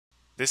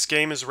This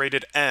game is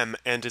rated M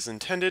and is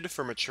intended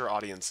for mature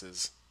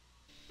audiences.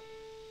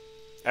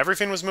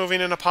 Everything was moving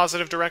in a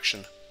positive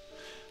direction.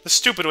 The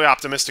stupidly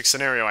optimistic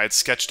scenario I had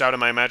sketched out in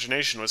my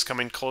imagination was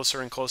coming closer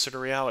and closer to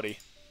reality.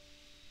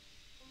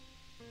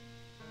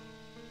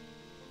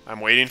 I'm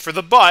waiting for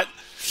the but!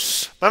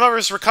 My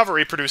mother's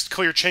recovery produced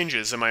clear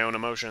changes in my own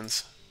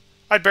emotions.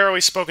 I'd barely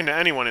spoken to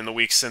anyone in the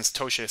weeks since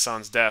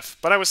Toshe-san's death,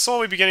 but I was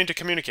slowly beginning to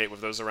communicate with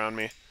those around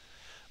me.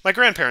 My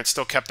grandparents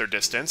still kept their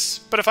distance,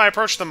 but if I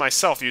approached them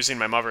myself using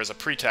my mother as a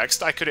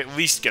pretext, I could at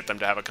least get them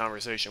to have a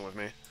conversation with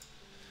me.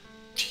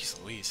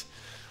 Jeez Louise.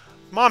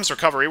 Mom's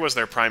recovery was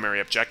their primary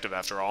objective,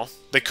 after all.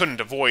 They couldn't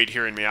avoid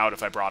hearing me out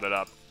if I brought it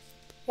up.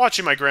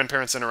 Watching my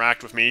grandparents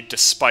interact with me,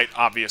 despite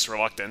obvious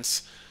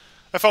reluctance,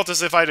 I felt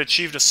as if I'd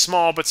achieved a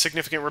small but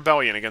significant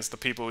rebellion against the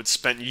people who'd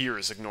spent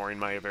years ignoring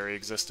my very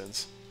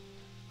existence.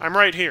 I'm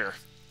right here.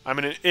 I'm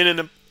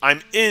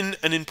in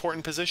an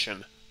important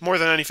position. More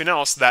than anything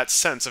else, that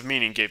sense of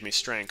meaning gave me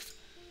strength.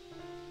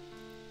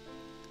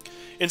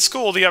 In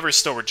school, the others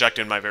still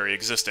rejected my very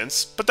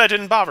existence, but that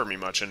didn't bother me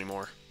much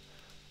anymore.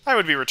 I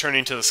would be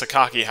returning to the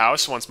Sakaki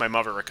house once my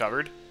mother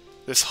recovered.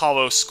 This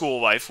hollow school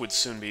life would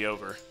soon be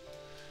over.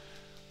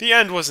 The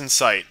end was in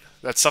sight.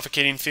 That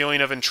suffocating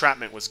feeling of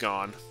entrapment was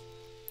gone.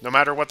 No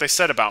matter what they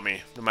said about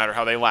me, no matter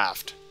how they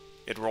laughed,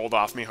 it rolled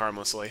off me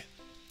harmlessly.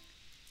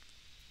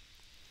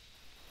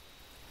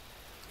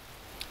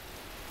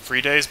 3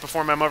 days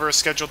before my mother was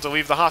scheduled to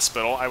leave the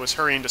hospital, I was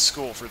hurrying to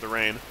school through the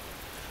rain.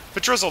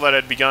 The drizzle that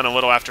had begun a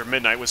little after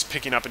midnight was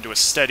picking up into a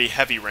steady,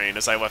 heavy rain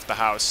as I left the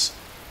house.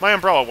 My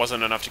umbrella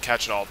wasn't enough to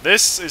catch it all.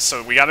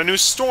 So we got a new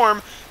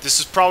storm! This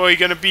is probably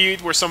going to be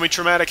where something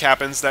traumatic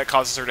happens that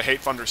causes her to hate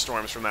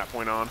thunderstorms from that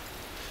point on.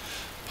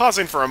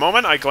 Pausing for a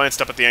moment, I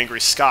glanced up at the angry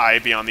sky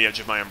beyond the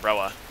edge of my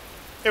umbrella.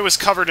 It was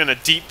covered in a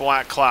deep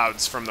black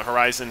clouds from the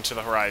horizon to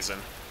the horizon,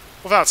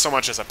 without so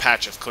much as a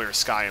patch of clear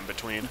sky in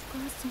between.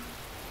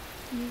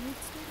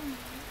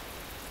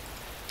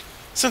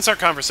 Since our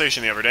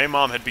conversation the other day,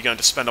 Mom had begun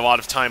to spend a lot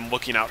of time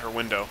looking out her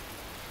window.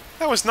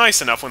 That was nice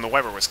enough when the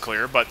weather was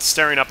clear, but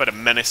staring up at a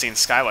menacing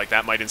sky like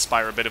that might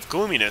inspire a bit of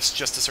gloominess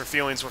just as her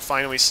feelings were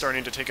finally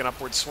starting to take an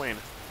upward swing.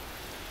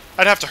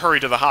 I'd have to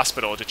hurry to the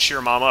hospital to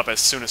cheer Mom up as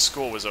soon as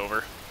school was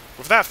over.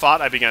 With that thought,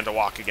 I began to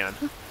walk again.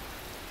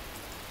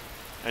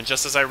 And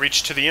just as I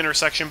reached to the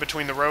intersection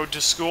between the road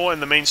to school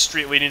and the main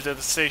street leading to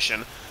the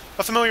station,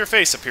 a familiar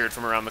face appeared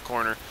from around the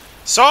corner.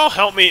 So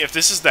help me if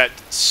this is that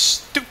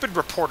stupid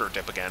reporter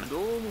dip again.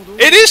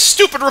 It is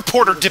stupid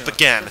reporter dip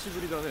again!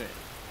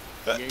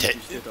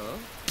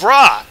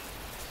 Bruh!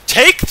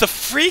 Take the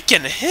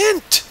freaking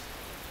hint!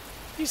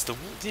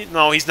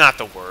 No, he's not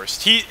the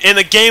worst. In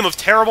a game of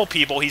terrible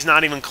people, he's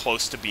not even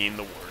close to being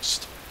the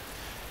worst.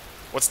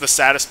 What's the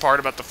saddest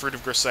part about the Fruit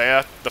of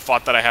Grisaia? The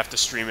thought that I have to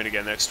stream it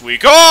again next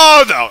week.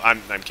 Oh, no!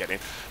 I'm kidding.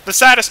 The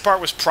saddest part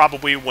was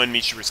probably when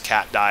Michiru's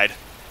cat died.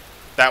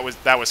 That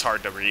was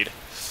hard to read.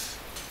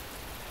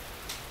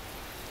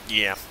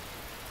 Yeah.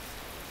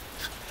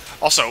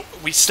 Also,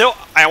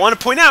 I want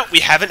to point out, we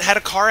haven't had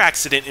a car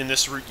accident in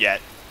this route yet.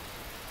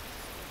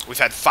 We've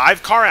had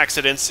 5 car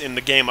accidents in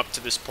the game up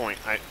to this point.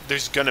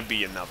 There's gonna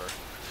be another.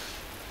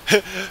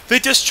 They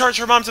discharge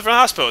her mom to the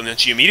hospital, and then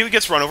she immediately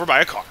gets run over by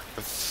a car.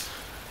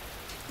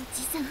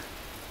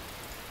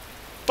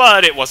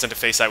 But it wasn't a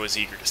face I was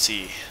eager to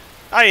see.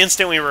 I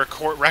instantly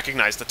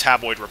recognized the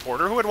tabloid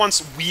reporter who had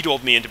once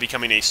wheedled me into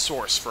becoming a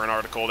source for an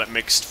article that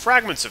mixed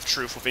fragments of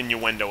truth with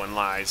innuendo and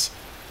lies.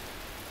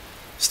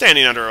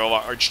 Standing under a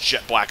large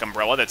jet black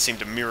umbrella that seemed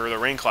to mirror the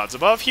rain clouds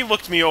above, he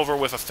looked me over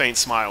with a faint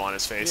smile on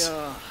his face.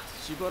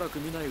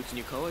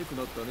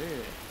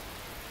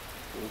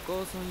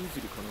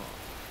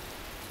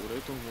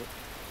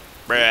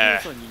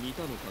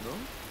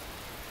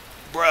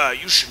 Bruh,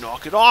 you should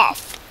knock it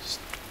off.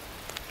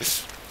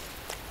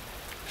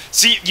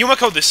 See,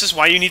 Yumiko, this is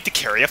why you need to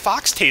carry a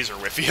fox taser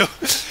with you.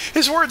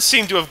 His words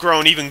seemed to have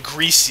grown even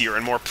greasier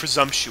and more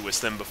presumptuous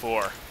than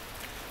before.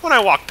 When I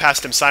walked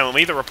past him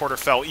silently, the reporter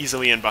fell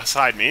easily in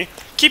beside me,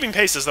 keeping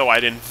pace as though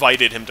I'd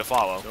invited him to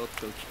follow.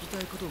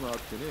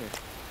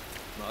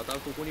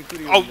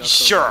 Oh,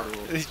 sure.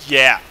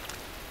 Yeah.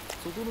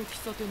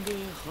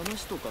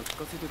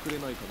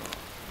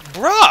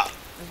 Bruh!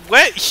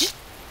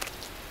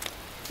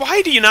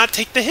 Why do you not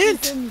take the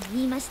hint?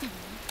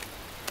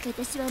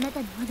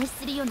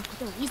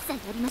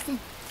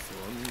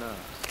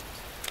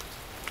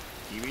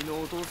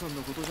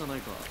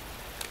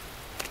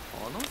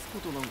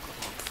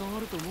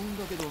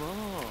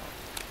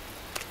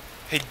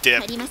 Hey,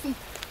 Dip.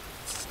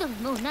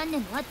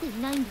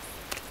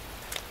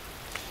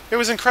 It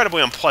was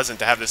incredibly unpleasant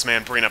to have this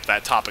man bring up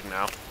that topic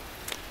now.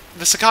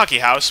 The Sakaki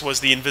house was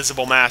the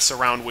invisible mass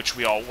around which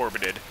we all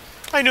orbited.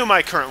 I knew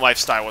my current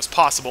lifestyle was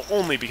possible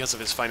only because of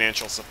his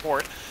financial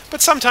support,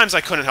 but sometimes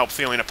I couldn't help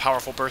feeling a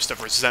powerful burst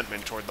of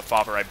resentment toward the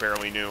father I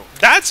barely knew.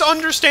 That's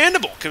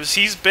understandable, because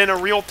he's been a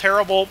real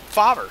terrible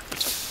father.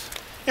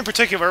 In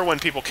particular, when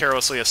people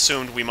carelessly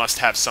assumed we must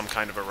have some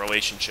kind of a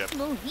relationship.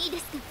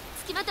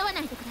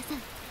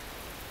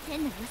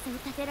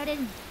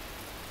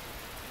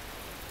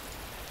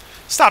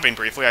 Stopping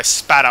briefly, I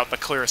spat out the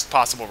clearest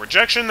possible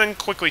rejection, then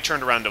quickly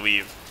turned around to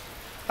leave.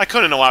 I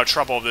couldn't allow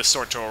trouble of this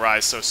sort to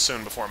arise so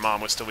soon before Mom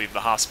was to leave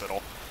the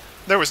hospital.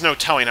 There was no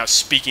telling how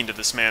speaking to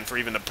this man for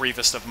even the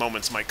briefest of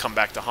moments might come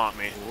back to haunt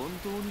me.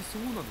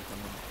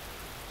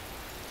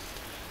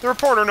 The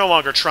reporter, no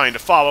longer trying to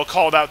follow,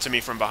 called out to me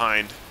from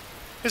behind.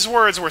 His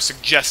words were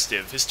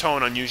suggestive, his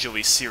tone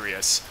unusually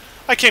serious.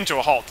 I came to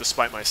a halt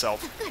despite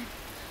myself.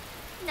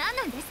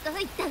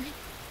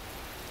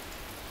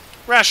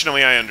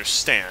 Rationally, I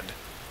understand.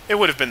 It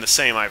would have been the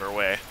same either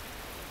way.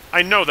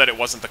 I know that it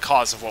wasn't the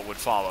cause of what would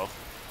follow.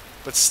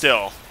 But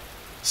still,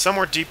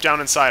 somewhere deep down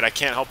inside, I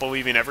can't help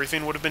believing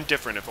everything would have been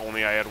different if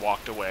only I had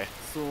walked away.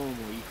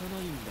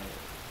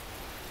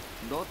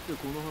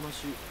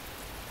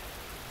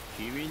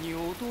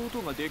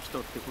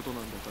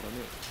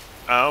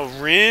 Oh,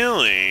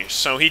 really?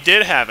 So he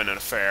did have an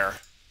affair.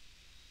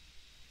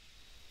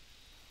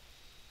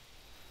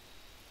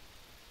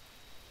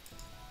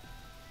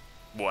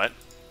 What?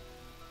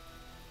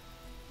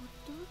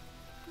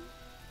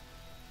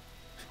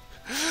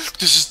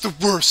 This is the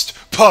worst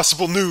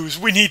possible news.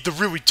 We need the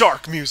really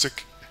dark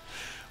music.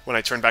 When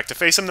I turned back to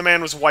face him, the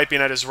man was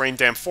wiping at his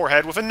rain-damp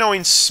forehead with a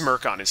knowing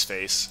smirk on his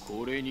face.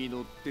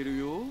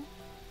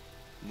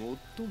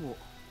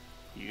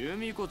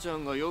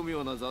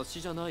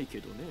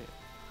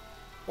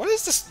 What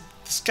is this?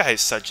 This guy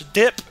is such a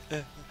dip.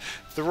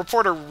 The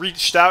reporter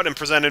reached out and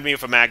presented me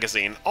with a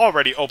magazine,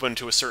 already open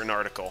to a certain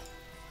article.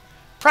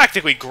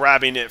 Practically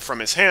grabbing it from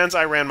his hands,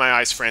 I ran my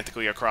eyes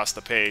frantically across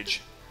the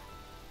page.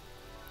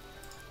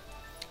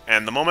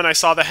 And the moment I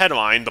saw the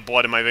headline, the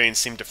blood in my veins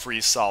seemed to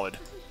freeze solid.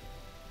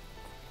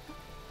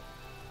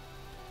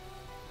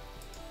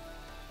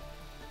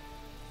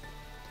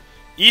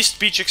 East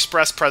Beach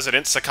Express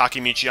president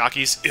Sakaki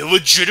Michiaki's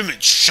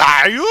illegitimate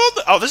child?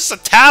 Oh, this is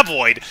a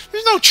tabloid.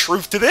 There's no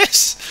truth to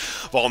this.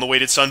 While on the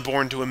waited son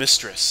born to a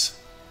mistress.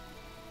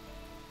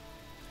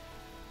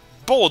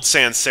 Bold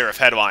sans serif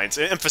headlines,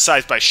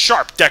 emphasized by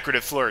sharp,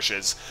 decorative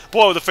flourishes.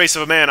 Below the face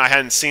of a man I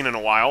hadn't seen in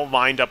a while,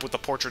 lined up with the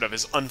portrait of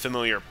his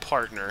unfamiliar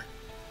partner.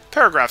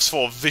 Paragraphs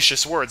full of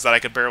vicious words that I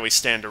could barely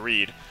stand to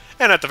read.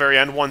 And at the very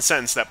end, one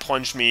sentence that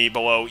plunged me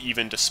below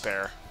even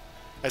despair.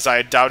 As I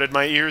had doubted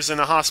my ears in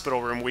a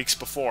hospital room weeks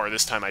before,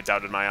 this time I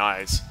doubted my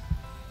eyes.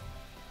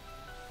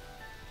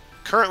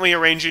 Currently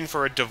arranging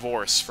for a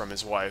divorce from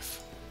his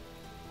wife.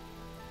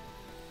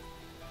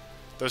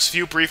 Those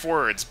few brief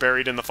words,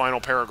 buried in the final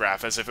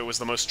paragraph as if it was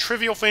the most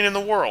trivial thing in the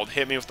world,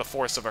 hit me with the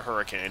force of a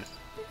hurricane.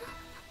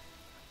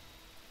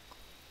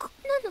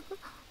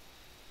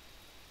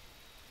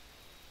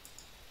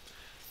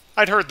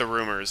 I'd heard the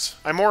rumors.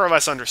 I more or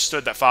less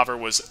understood that Favre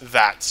was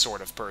that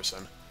sort of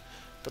person.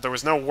 But there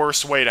was no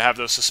worse way to have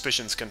those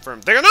suspicions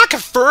confirmed. They're not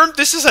confirmed!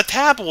 This is a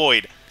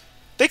tabloid!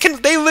 They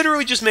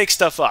literally just make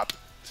stuff up.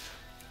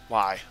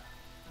 Why?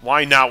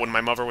 Why now when my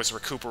mother was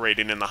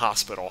recuperating in the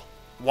hospital?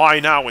 Why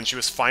now when she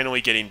was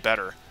finally getting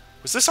better?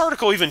 Was this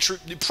article even true?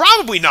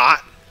 Probably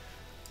not!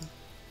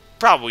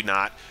 Probably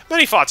not.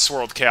 Many thoughts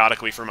swirled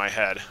chaotically through my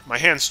head. My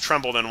hands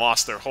trembled and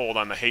lost their hold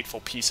on the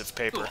hateful piece of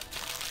paper.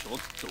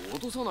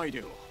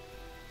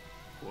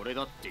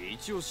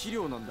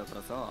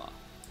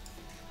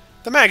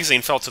 The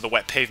magazine fell to the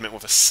wet pavement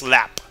with a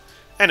slap,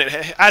 and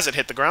as it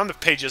hit the ground, the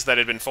pages that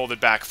had been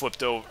folded back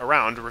flipped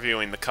around,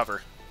 revealing the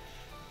cover.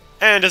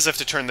 And as if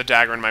to turn the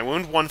dagger in my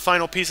wound, one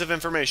final piece of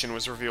information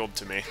was revealed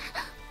to me.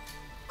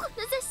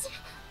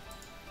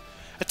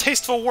 A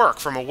tasteful work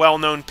from a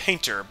well-known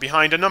painter,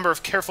 behind a number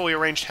of carefully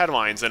arranged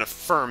headlines and a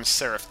firm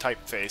serif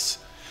typeface.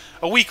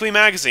 A weekly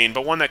magazine,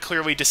 but one that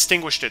clearly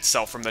distinguished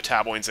itself from the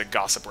tabloids and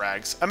gossip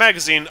rags. A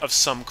magazine of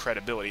some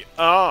credibility.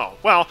 Oh,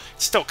 well,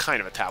 it's still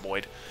kind of a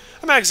tabloid.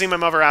 A magazine my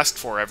mother asked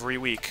for every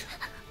week.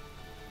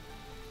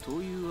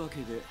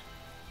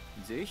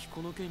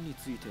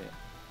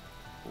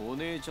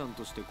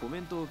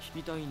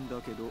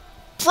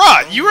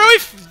 Bruh, you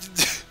really...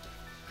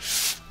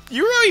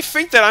 you really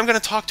think that I'm gonna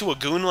talk to a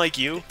goon like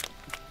you?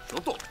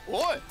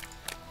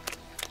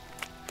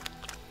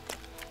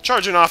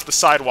 Charging off the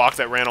sidewalk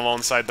that ran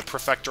alongside the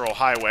prefectural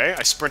highway,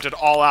 I sprinted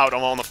all out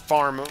along a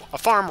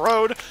farm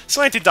road,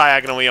 slanted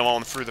diagonally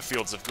along through the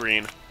fields of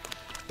green.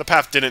 The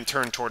path didn't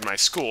turn toward my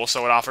school,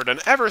 so it offered an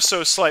ever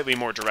so slightly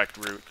more direct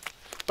route.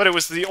 But it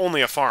was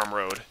only a farm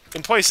road.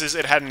 In places,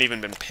 it hadn't even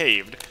been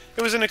paved.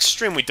 It was an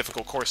extremely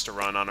difficult course to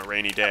run on a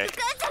rainy day.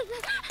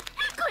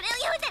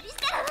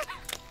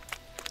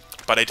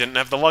 But I didn't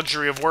have the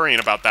luxury of worrying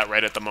about that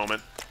right at the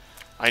moment.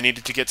 I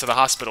needed to get to the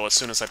hospital as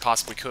soon as I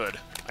possibly could.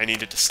 I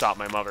needed to stop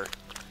my mother.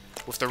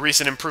 With the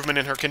recent improvement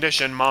in her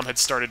condition, Mom had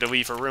started to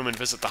leave her room and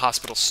visit the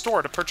hospital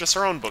store to purchase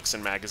her own books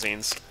and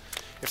magazines.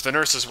 If the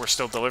nurses were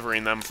still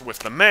delivering them with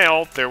the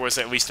mail, there was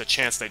at least a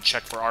chance they'd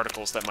check for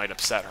articles that might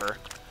upset her.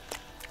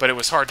 But it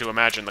was hard to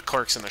imagine the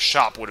clerks in the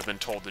shop would have been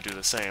told to do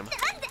the same.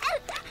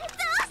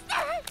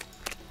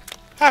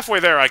 Halfway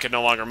there, I could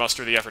no longer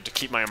muster the effort to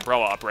keep my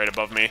umbrella up right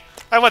above me.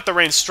 I let the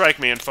rain strike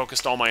me and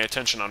focused all my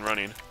attention on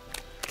running.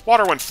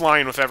 Water went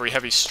flying with every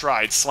heavy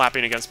stride,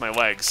 slapping against my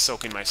legs,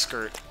 soaking my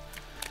skirt.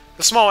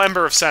 The small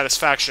ember of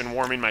satisfaction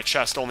warming my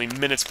chest only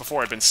minutes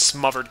before had been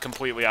smothered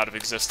completely out of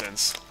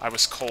existence. I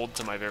was cold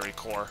to my very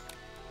core.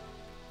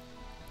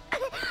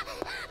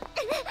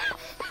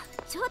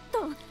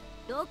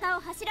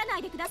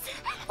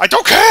 I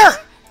don't care!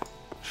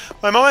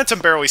 My momentum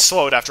barely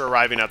slowed after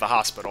arriving at the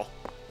hospital.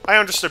 I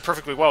understood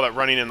perfectly well that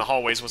running in the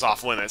hallways was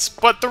off limits,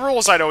 but the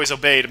rules I'd always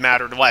obeyed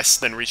mattered less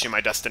than reaching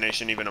my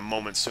destination even a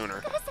moment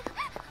sooner.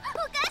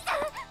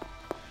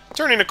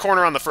 Turning a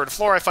corner on the third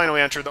floor, I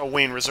finally entered a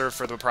wing reserved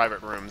for the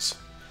private rooms.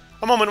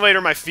 A moment later,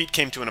 my feet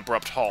came to an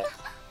abrupt halt.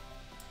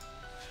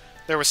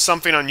 There was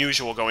something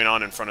unusual going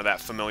on in front of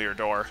that familiar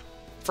door.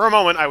 For a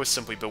moment, I was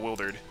simply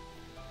bewildered.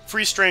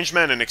 Three strange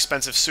men in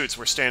expensive suits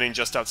were standing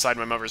just outside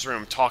my mother's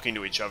room, talking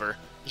to each other,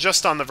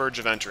 just on the verge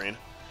of entering.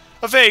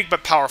 A vague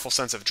but powerful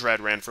sense of dread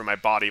ran through my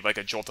body like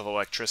a jolt of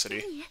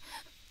electricity.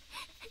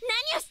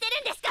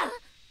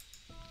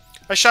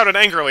 I shouted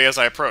angrily as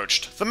I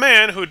approached. The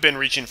man, who had been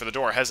reaching for the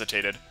door,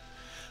 hesitated.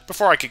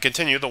 Before I could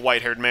continue, the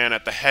white-haired man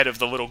at the head of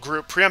the little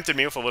group preempted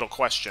me with a little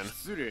question.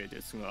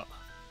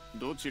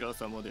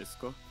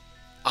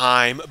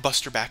 I'm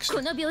Buster Baxter.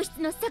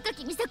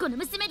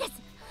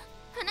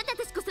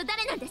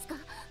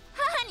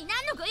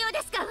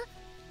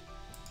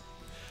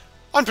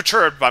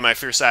 Unperturbed by my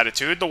fierce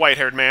attitude, the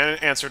white-haired man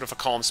answered with a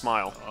calm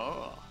smile.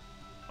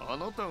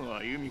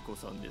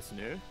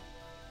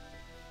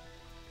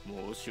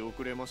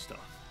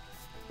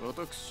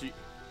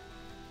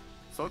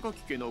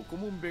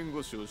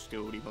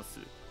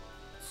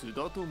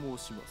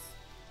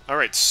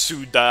 Alright,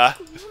 Suda.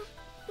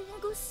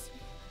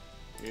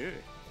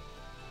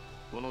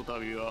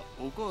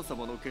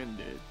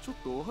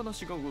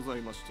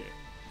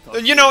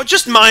 You know,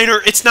 just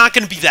minor, it's not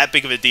going to be that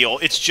big of a deal.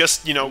 It's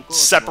just, you know,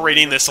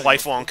 separating this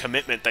lifelong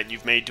commitment that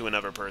you've made to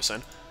another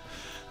person.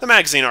 The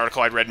magazine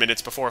article I'd read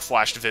minutes before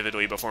flashed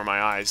vividly before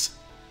my eyes.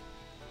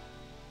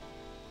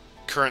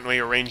 Currently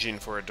arranging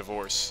for a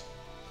divorce.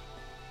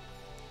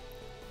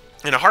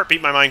 In a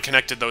heartbeat, my mind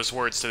connected those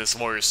words to this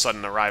lawyer's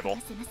sudden arrival.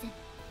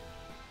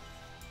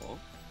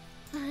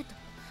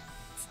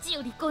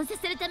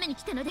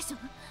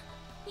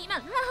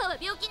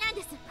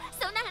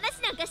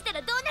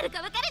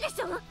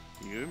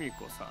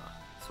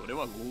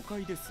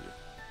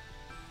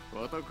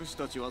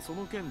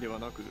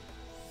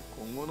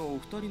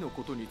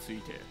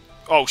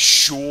 Oh,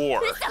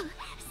 sure.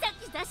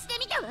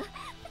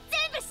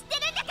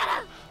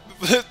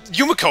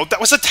 Yumiko,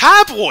 that was a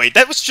tabloid!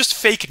 That was just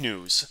fake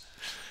news.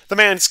 The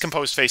man's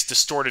composed face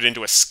distorted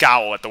into a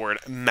scowl at the word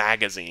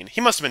magazine.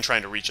 He must have been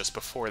trying to reach us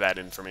before that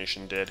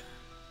information did.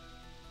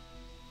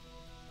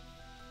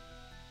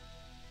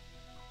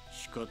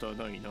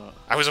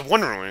 I was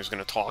wondering when he was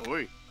going to talk.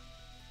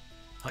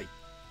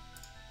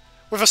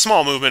 With a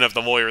small movement of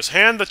the lawyer's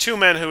hand, the two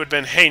men who had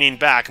been hanging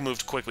back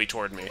moved quickly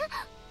toward me.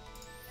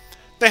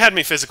 They had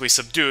me physically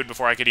subdued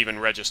before I could even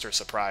register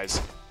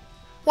surprise.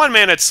 One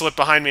man had slipped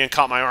behind me and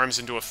caught my arms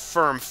into a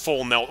firm,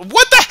 full knelt.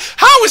 What the?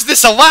 How is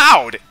this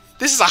allowed?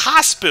 This is a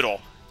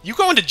hospital. You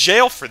going to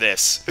jail for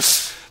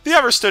this. The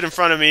other stood in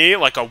front of me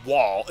like a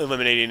wall,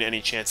 eliminating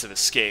any chance of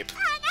escape.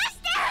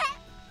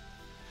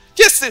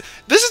 Yes,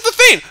 this is the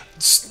thing.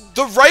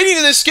 The writing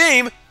in this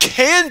game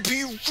can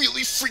be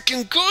really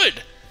freaking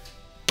good.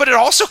 But it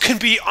also can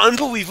be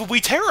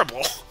unbelievably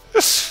terrible.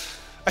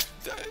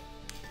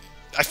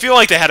 I feel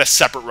like they had a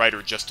separate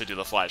writer just to do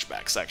the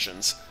flashback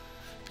sections.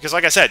 Because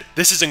like I said,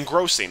 this is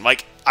engrossing.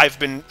 Like, I've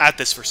been at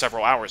this for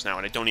several hours now,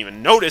 and I don't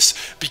even notice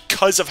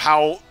because of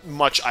how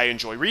much I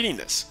enjoy reading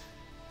this.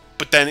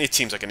 But then it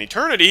seems like an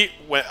eternity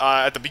when,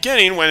 at the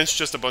beginning when it's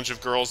just a bunch of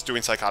girls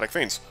doing psychotic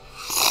things.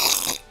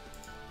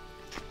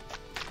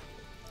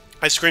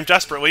 I screamed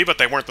desperately, but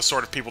they weren't the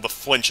sort of people to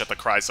flinch at the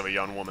cries of a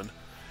young woman.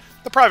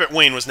 The private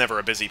wing was never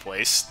a busy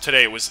place.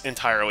 Today it was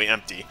entirely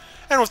empty.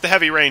 And with the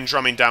heavy rain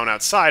drumming down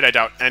outside, I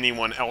doubt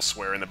anyone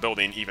elsewhere in the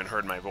building even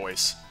heard my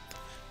voice.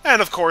 And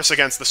of course,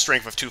 against the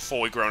strength of two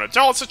fully grown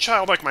adults, a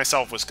child like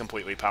myself was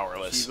completely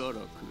powerless.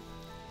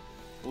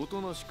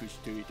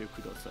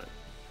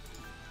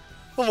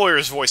 The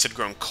lawyer's voice had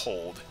grown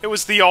cold. It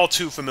was the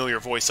all-too-familiar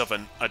voice of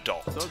an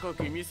adult.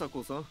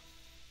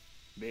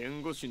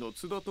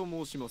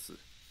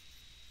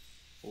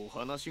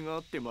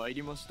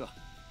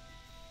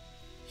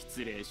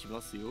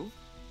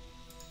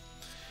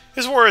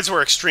 His words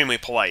were extremely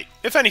polite.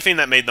 If anything,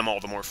 that made them all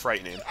the more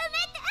frightening.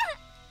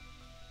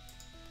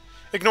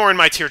 Ignoring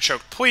my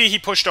tear-choked plea, he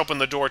pushed open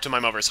the door to my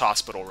mother's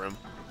hospital room.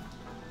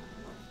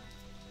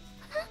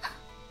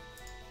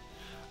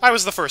 I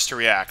was the first to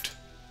react.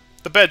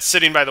 The bed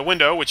sitting by the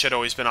window, which had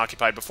always been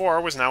occupied before,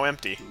 was now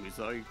empty.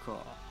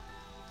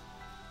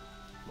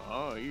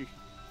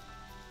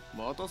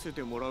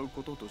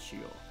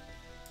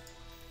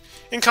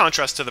 In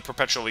contrast to the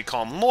perpetually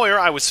calm lawyer,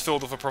 I was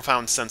filled with a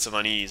profound sense of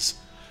unease.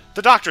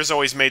 The doctors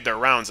always made their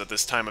rounds at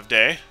this time of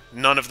day.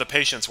 None of the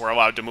patients were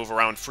allowed to move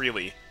around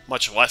freely,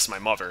 much less my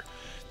mother.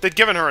 They'd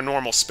given her a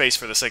normal space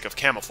for the sake of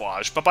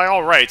camouflage, but by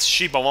all rights,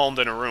 she belonged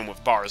in a room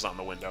with bars on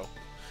the window.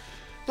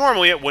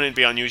 Normally, it wouldn't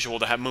be unusual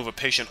to move a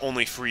patient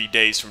only 3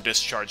 days from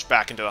discharge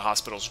back into the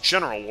hospital's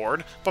general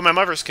ward, but my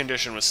mother's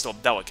condition was still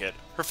delicate.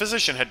 Her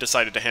physician had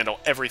decided to handle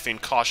everything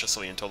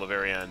cautiously until the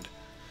very end.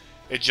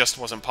 It just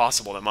wasn't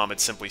possible that Mom had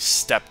simply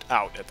stepped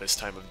out at this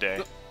time of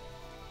day.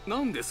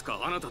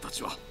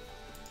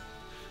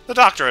 The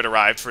doctor had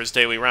arrived for his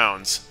daily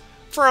rounds.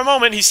 For a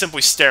moment, he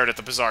simply stared at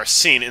the bizarre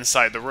scene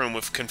inside the room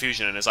with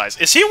confusion in his eyes.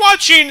 Is he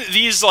watching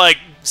these,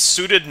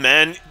 suited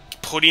men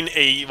putting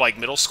a,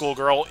 middle school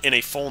girl in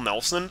a full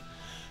Nelson?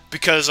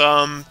 Because,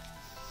 the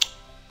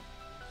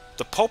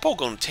popo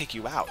gonna take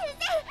you out.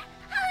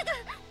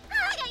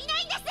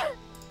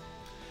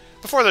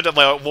 Before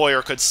the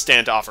lawyer could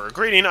stand to offer a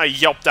greeting, I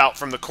yelped out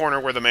from the corner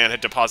where the man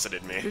had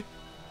deposited me.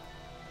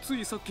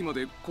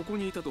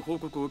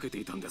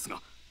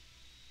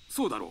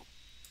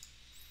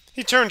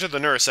 He turned to the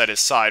nurse at his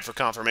side for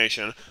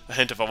confirmation, a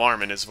hint of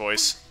alarm in his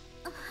voice.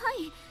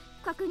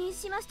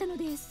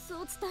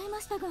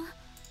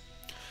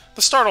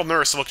 The startled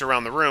nurse looked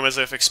around the room as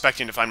if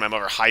expecting to find my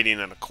mother hiding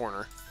in a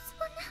corner.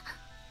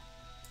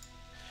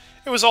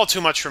 It was all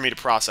too much for me to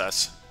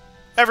process.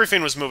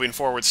 Everything was moving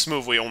forward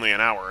smoothly only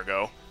an hour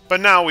ago, but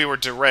now we were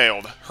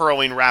derailed,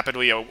 hurling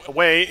rapidly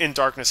away in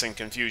darkness and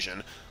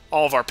confusion,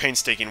 all of our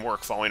painstaking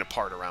work falling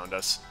apart around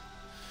us.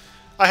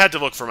 I had to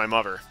look for my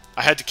mother.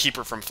 I had to keep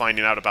her from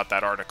finding out about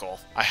that article.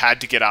 I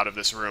had to get out of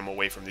this room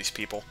away from these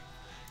people.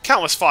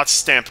 Countless thoughts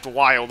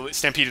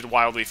stampeded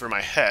wildly through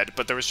my head,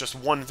 but there was just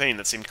one thing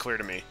that seemed clear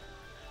to me.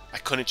 I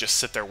couldn't just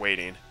sit there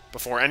waiting.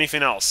 Before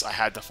anything else, I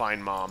had to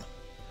find Mom.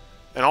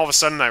 And all of a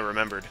sudden, I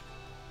remembered.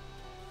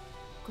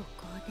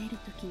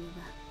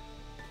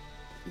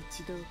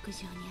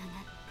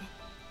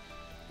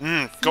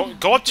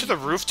 Go up to the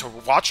roof to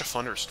watch a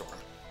thunderstorm.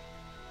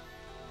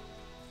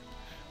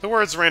 The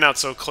words rang out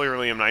so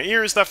clearly in my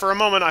ears that for a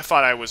moment I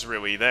thought I was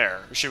really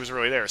there. She was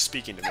really there,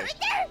 speaking to me.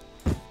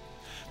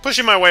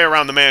 Pushing my way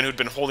around the man who'd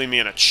been holding me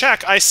in a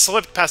check, I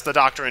slipped past the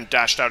doctor and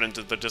dashed out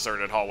into the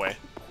deserted hallway.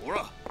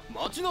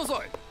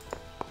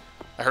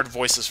 I heard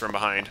voices from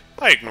behind.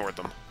 I ignored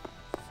them.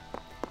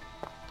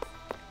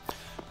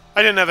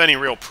 I didn't have any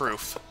real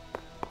proof,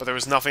 but there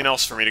was nothing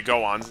else for me to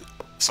go on,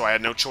 so I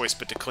had no choice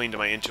but to cling to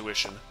my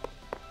intuition.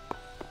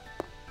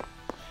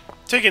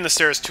 Taking the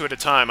stairs 2 at a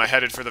time, I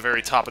headed for the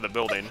very top of the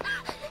building.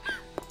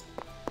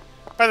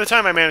 By the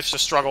time I managed to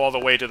struggle all the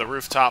way to the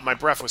rooftop, my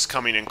breath was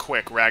coming in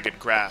quick, ragged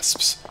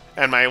grasps,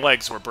 and my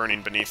legs were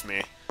burning beneath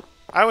me.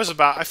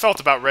 I felt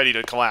about ready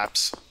to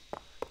collapse.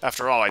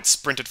 After all, I'd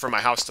sprinted from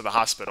my house to the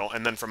hospital,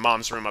 and then from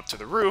Mom's room up to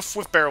the roof,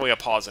 with barely a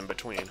pause in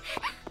between.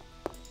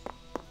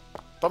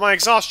 But my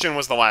exhaustion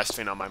was the last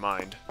thing on my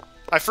mind.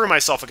 I threw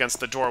myself against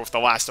the door with the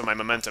last of my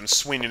momentum,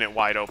 swinging it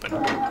wide open.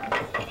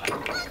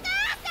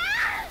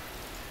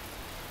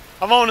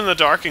 Alone in the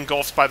dark,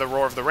 engulfed by the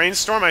roar of the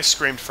rainstorm, I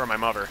screamed for my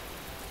mother.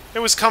 It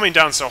was coming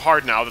down so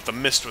hard now that the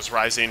mist was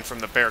rising from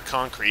the bare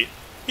concrete.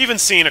 Even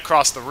seeing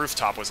across the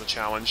rooftop was a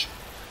challenge.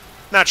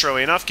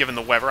 Naturally enough, given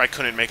the weather, I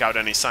couldn't make out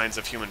any signs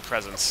of human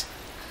presence.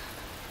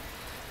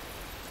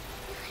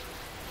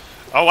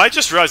 Oh, I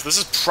just realized this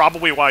is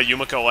probably why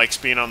Yumiko likes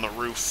being on the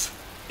roof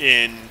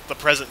in the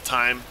present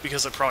time,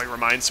 because it probably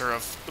reminds her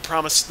of the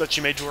promise that she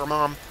made to her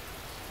mom.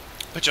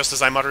 But just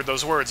as I muttered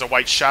those words, a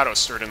white shadow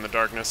stirred in the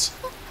darkness.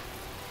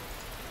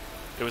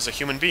 It was a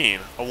human being,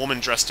 a woman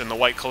dressed in the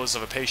white clothes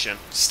of a patient,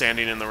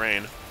 standing in the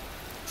rain.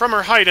 From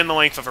her height and the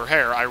length of her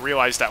hair, I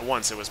realized at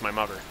once it was my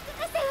mother.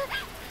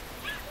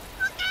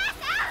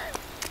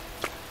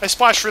 I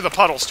splashed through the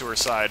puddles to her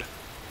side.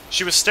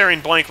 She was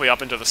staring blankly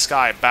up into the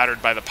sky,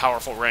 battered by the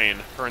powerful rain,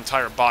 her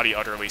entire body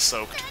utterly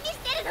soaked.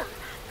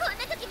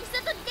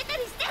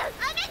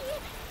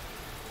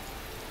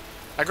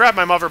 I grabbed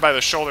my mother by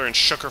the shoulder and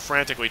shook her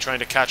frantically, trying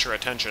to catch her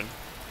attention.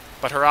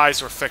 But her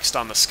eyes were fixed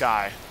on the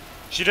sky.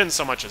 She didn't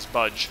so much as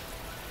budge.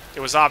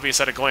 It was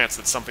obvious at a glance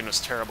that something was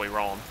terribly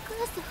wrong.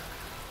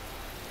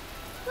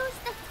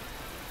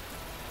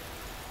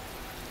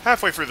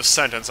 Halfway through the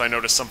sentence, I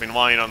noticed something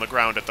lying on the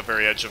ground at the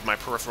very edge of my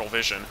peripheral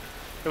vision.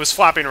 It was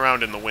flapping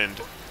around in the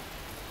wind.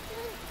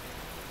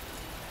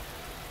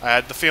 I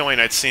had the feeling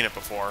I'd seen it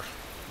before.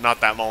 Not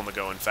that long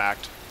ago, in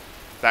fact.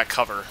 That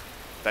cover,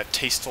 that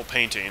tasteful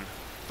painting,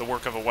 the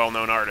work of a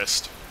well-known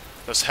artist,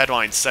 those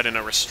headlines set in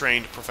a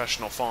restrained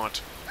professional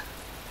font.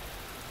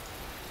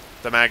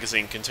 The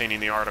magazine containing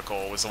the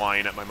article was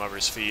lying at my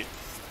mother's feet.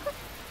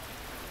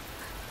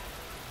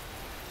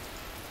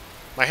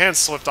 My hand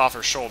slipped off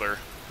her shoulder.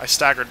 I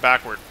staggered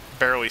backward,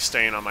 barely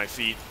staying on my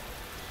feet.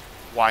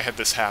 Why had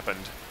this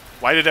happened?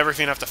 Why did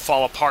everything have to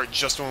fall apart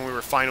just when we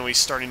were finally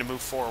starting to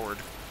move forward?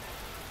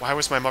 Why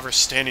was my mother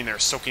standing there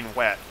soaking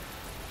wet?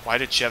 Why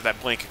did she have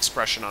that blank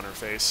expression on her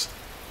face?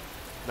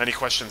 Many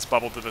questions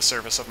bubbled to the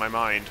surface of my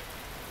mind.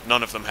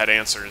 None of them had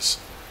answers.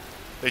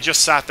 They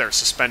just sat there,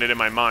 suspended in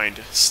my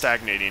mind,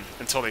 stagnating,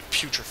 until they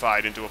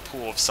putrefied into a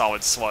pool of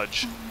solid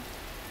sludge.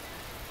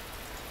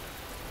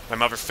 My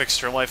mother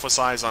fixed her lifeless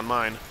eyes on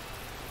mine.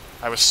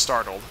 I was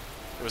startled.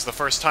 It was the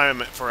first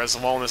time for as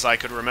long as I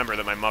could remember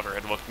that my mother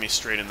had looked me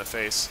straight in the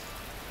face.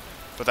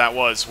 But that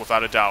was,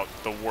 without a doubt,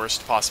 the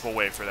worst possible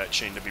way for that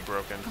chain to be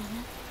broken.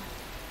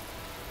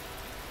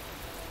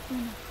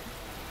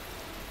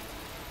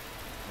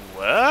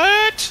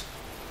 What?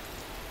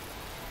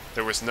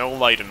 There was no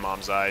light in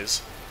Mom's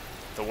eyes.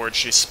 The words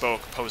she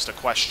spoke posed a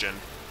question,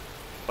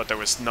 but there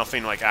was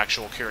nothing like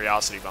actual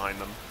curiosity behind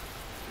them.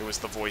 It was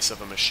the voice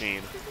of a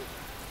machine.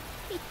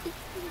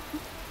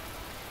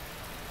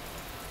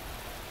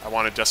 I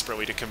wanted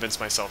desperately to convince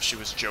myself she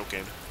was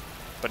joking,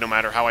 but no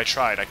matter how I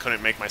tried, I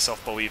couldn't make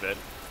myself believe it.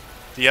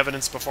 The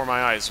evidence before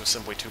my eyes was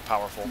simply too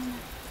powerful.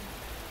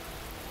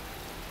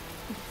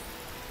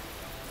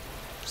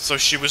 So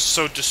she was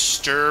so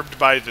disturbed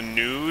by the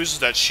news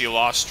that she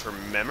lost her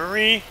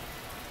memory?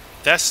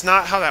 That's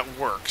not how that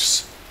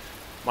works.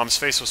 Mom's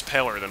face was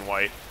paler than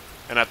white,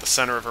 and at the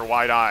center of her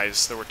wide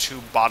eyes, there were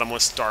two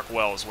bottomless dark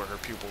wells where her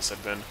pupils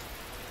had been.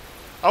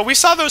 Oh, we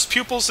saw those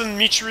pupils in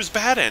Michiru's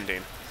bad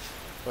ending.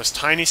 Those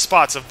tiny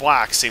spots of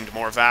black seemed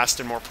more vast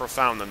and more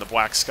profound than the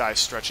black sky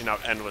stretching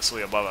out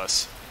endlessly above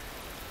us.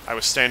 I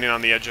was standing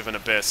on the edge of an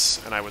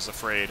abyss, and I was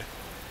afraid.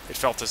 It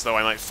felt as though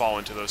I might fall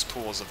into those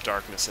pools of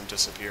darkness and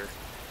disappear.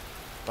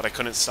 But I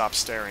couldn't stop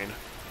staring.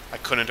 I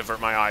couldn't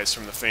avert my eyes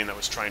from the thing that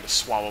was trying to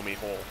swallow me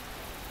whole.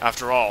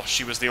 After all,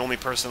 she was the only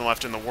person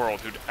left in the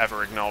world who'd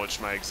ever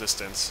acknowledged my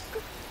existence.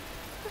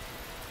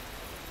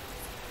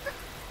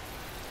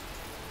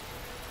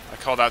 I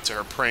called out to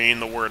her, praying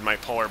the word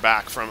might pull her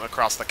back from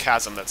across the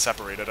chasm that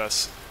separated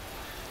us.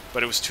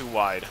 But it was too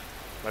wide.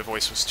 My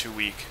voice was too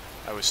weak.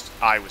 I was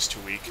too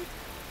weak.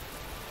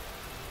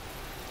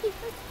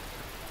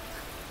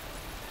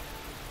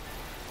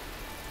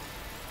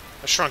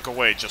 I shrunk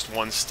away just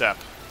one step.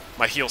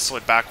 My heel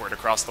slid backward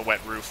across the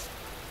wet roof.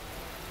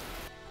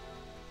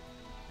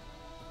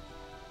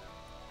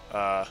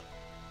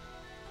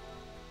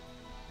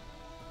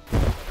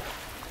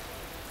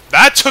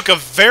 That took a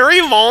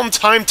very long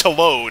time to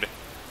load.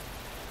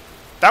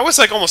 That was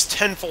like almost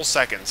 10 full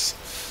seconds.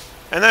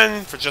 And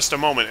then, for just a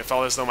moment, it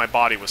felt as though my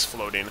body was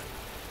floating.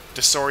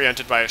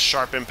 Disoriented by a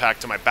sharp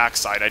impact to my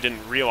backside, I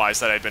didn't realize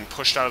that I'd been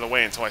pushed out of the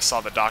way until I saw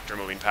the doctor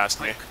moving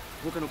past me.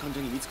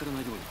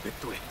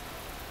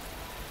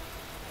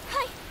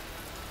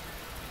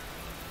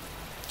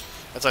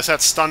 As I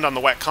sat stunned on the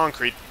wet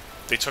concrete,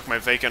 they took my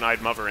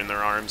vacant-eyed mother in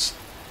their arms.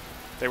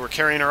 They were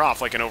carrying her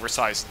off like an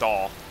oversized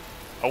doll,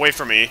 away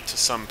from me to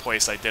some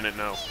place I didn't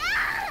know.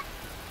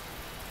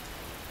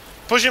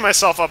 Pushing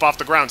myself up off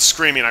the ground,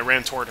 screaming, I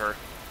ran toward her.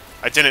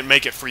 I didn't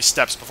make it 3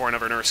 steps before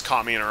another nurse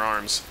caught me in her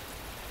arms.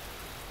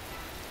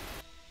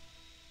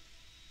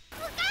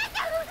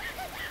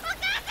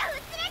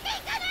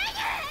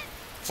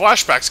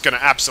 Flashback's gonna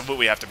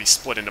absolutely have to be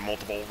split into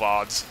multiple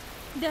VODs.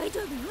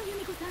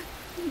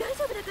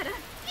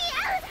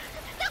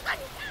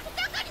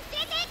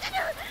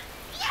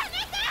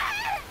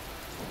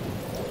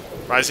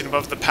 Rising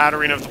above the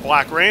pattering of the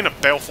black rain, a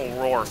baleful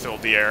roar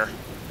filled the air,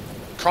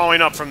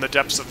 crawling up from the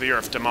depths of the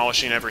earth,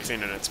 demolishing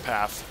everything in its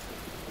path.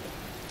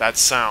 That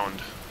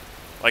sound,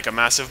 like a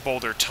massive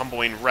boulder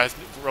tumbling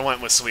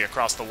relentlessly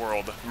across the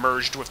world,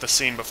 merged with the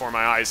scene before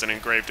my eyes and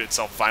engraved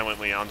itself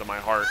violently onto my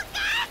heart.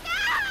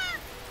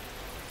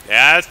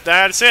 Yeah,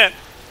 that's it.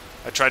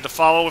 I tried to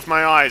follow with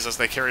my eyes as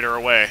they carried her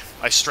away.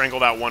 I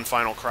strangled out one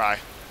final cry.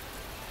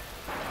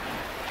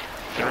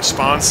 In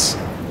response,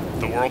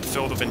 the world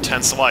filled with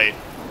intense light,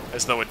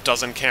 as though a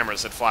dozen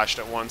cameras had flashed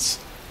at once.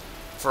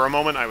 For a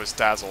moment, I was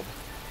dazzled.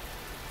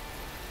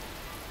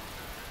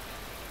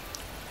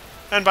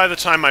 And by the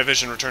time my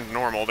vision returned to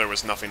normal, there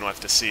was nothing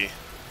left to see.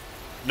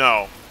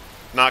 No,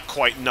 not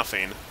quite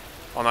nothing.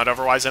 On that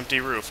otherwise empty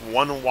roof,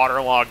 one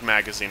waterlogged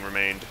magazine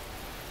remained.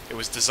 It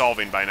was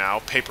dissolving by now,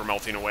 paper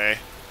melting away,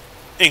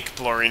 ink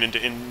blurring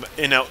into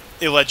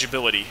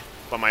illegibility,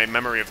 but my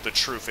memory of the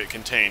truth it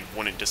contained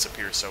wouldn't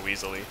disappear so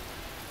easily.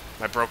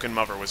 My broken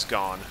mother was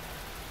gone.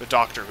 The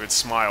doctor who had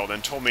smiled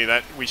and told me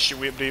that we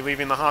should be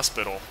leaving the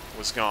hospital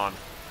was gone.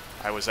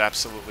 I was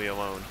absolutely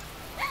alone.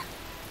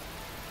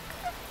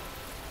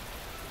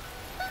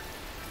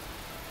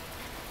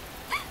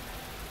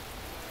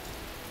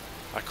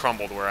 I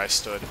crumbled where I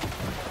stood.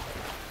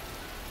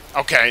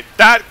 Okay,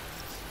 that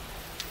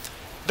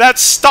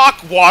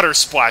stock water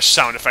splash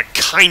sound effect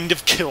kind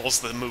of kills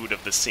the mood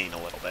of the scene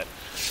a little bit.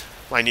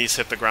 My knees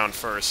hit the ground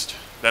first,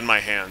 then my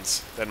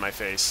hands, then my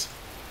face.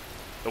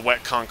 The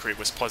wet concrete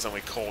was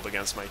pleasantly cold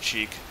against my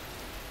cheek.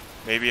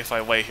 Maybe if I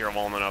lay here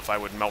long enough, I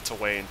would melt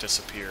away and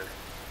disappear,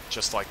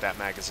 just like that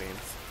magazine.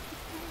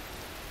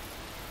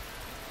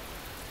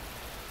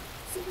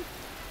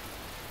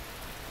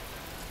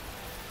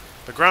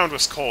 The ground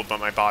was cold, but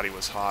my body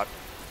was hot.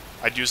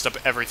 I'd used up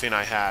everything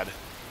I had.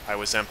 I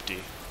was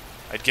empty.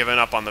 I'd given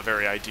up on the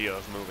very idea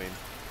of moving.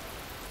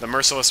 The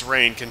merciless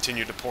rain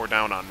continued to pour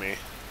down on me.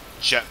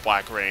 Jet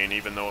black rain,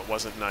 even though it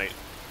wasn't night.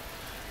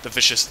 The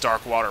vicious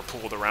dark water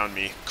pooled around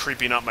me,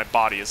 creeping up my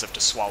body as if to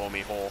swallow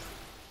me whole.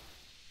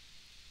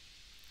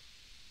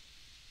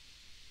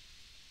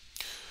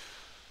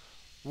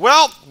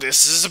 Well,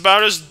 this is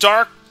about as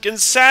dark and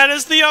sad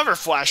as the other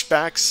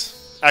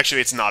flashbacks.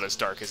 Actually, it's not as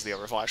dark as the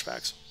other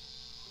flashbacks.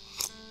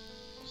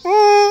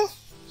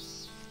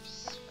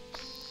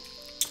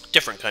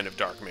 Different kind of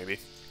dark, maybe.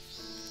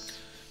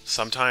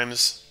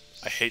 Sometimes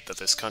I hate that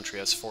this country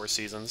has 4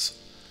 seasons.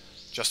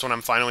 Just when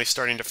I'm finally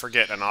starting to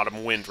forget, an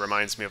autumn wind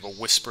reminds me of a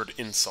whispered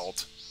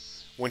insult.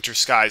 Winter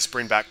skies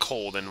bring back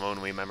cold and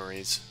lonely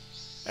memories.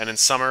 And in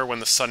summer, when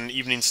the sudden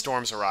evening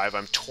storms arrive,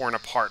 I'm torn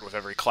apart with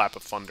every clap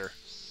of thunder.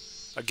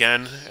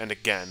 Again and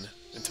again,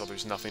 until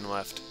there's nothing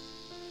left.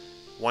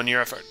 1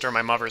 year after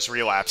my mother's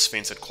relapse,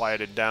 things had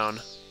quieted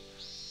down.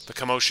 The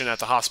commotion at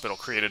the hospital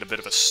created a bit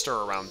of a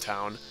stir around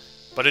town,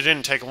 but it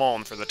didn't take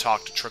long for the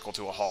talk to trickle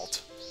to a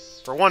halt.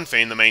 For one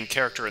thing, the main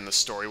character in the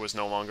story was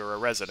no longer a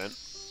resident.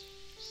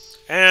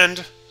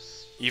 And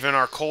even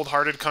our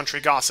cold-hearted country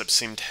gossips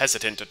seemed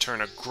hesitant to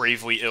turn a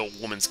gravely ill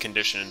woman's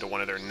condition into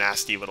one of their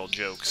nasty little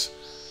jokes.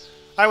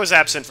 I was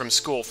absent from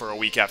school for a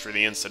week after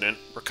the incident,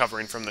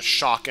 recovering from the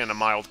shock and a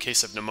mild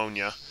case of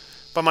pneumonia,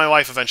 but my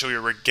life eventually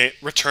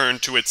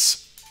returned to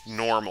its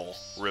normal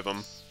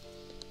rhythm.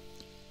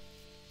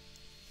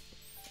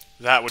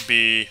 That would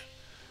be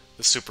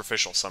the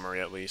superficial summary,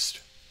 at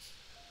least.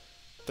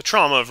 The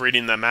trauma of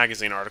reading the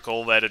magazine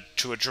article led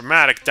to a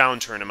dramatic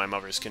downturn in my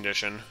mother's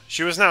condition.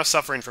 She was now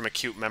suffering from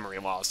acute memory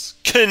loss.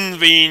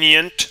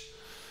 Convenient!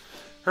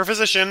 Her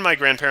physician, my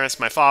grandparents,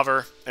 my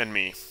father, and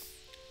me.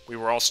 We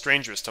were all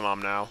strangers to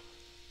Mom now.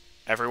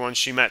 Everyone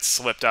she met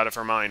slipped out of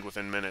her mind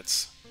within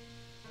minutes.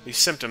 These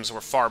symptoms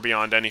were far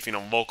beyond anything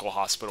a local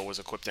hospital was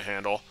equipped to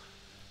handle.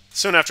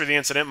 Soon after the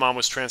incident, Mom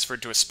was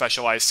transferred to a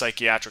specialized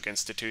psychiatric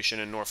institution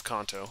in North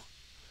Kanto.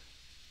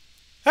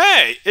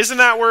 Hey, isn't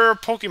that where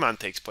Pokemon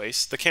takes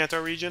place, the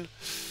Kanto region?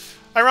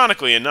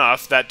 Ironically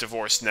enough, that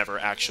divorce never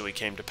actually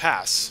came to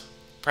pass.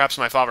 Perhaps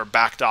my father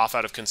backed off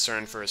out of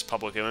concern for his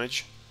public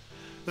image.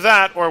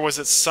 That, or was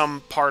it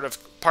some part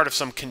of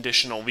some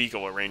conditional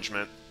legal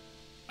arrangement?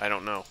 I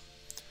don't know.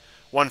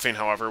 One thing,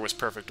 however, was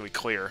perfectly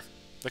clear.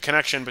 The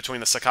connection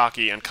between the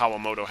Sakaki and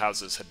Kawamoto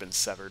houses had been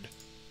severed.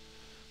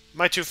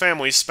 My two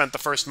families spent the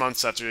first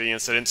months after the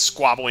incident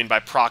squabbling by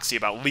proxy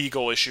about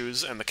legal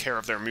issues and the care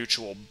of their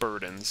mutual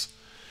burdens.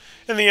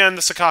 In the end,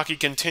 the Sakaki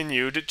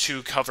continued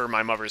to cover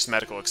my mother's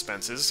medical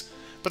expenses,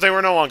 but they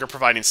were no longer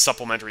providing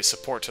supplementary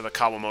support to the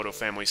Kawamoto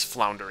family's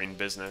floundering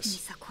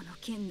business.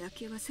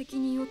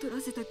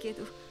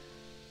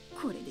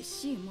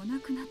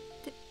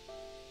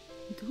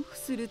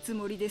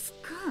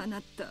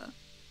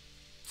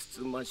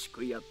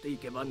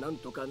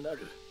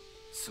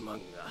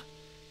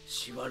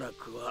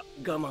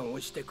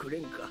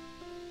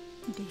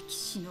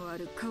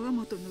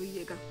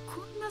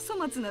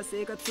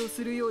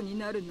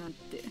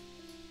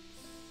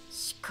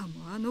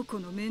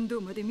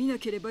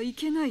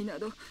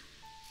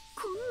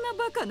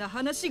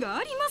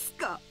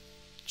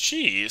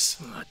 Jeez.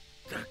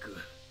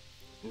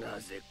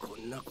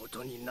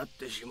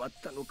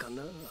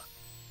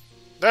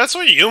 That's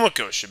what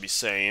Yumiko should be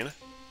saying.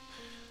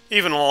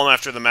 Even long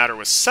after the matter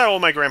was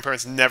settled, my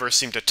grandparents never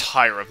seemed to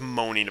tire of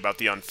moaning about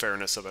the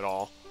unfairness of it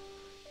all.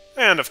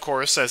 And, of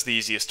course, as the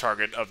easiest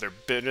target of their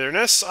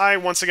bitterness, I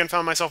once again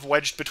found myself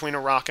wedged between a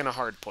rock and a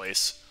hard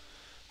place.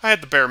 I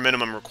had the bare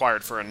minimum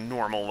required for a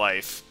normal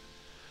life.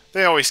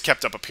 They always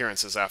kept up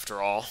appearances,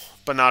 after all,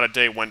 but not a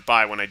day went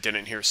by when I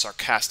didn't hear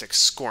sarcastic,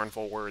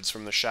 scornful words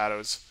from the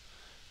shadows.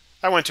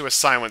 I went to a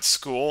silent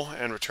school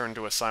and returned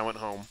to a silent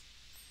home.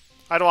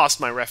 I'd lost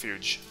my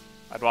refuge.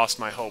 I'd lost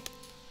my hope.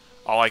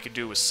 All I could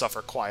do was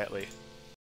suffer quietly.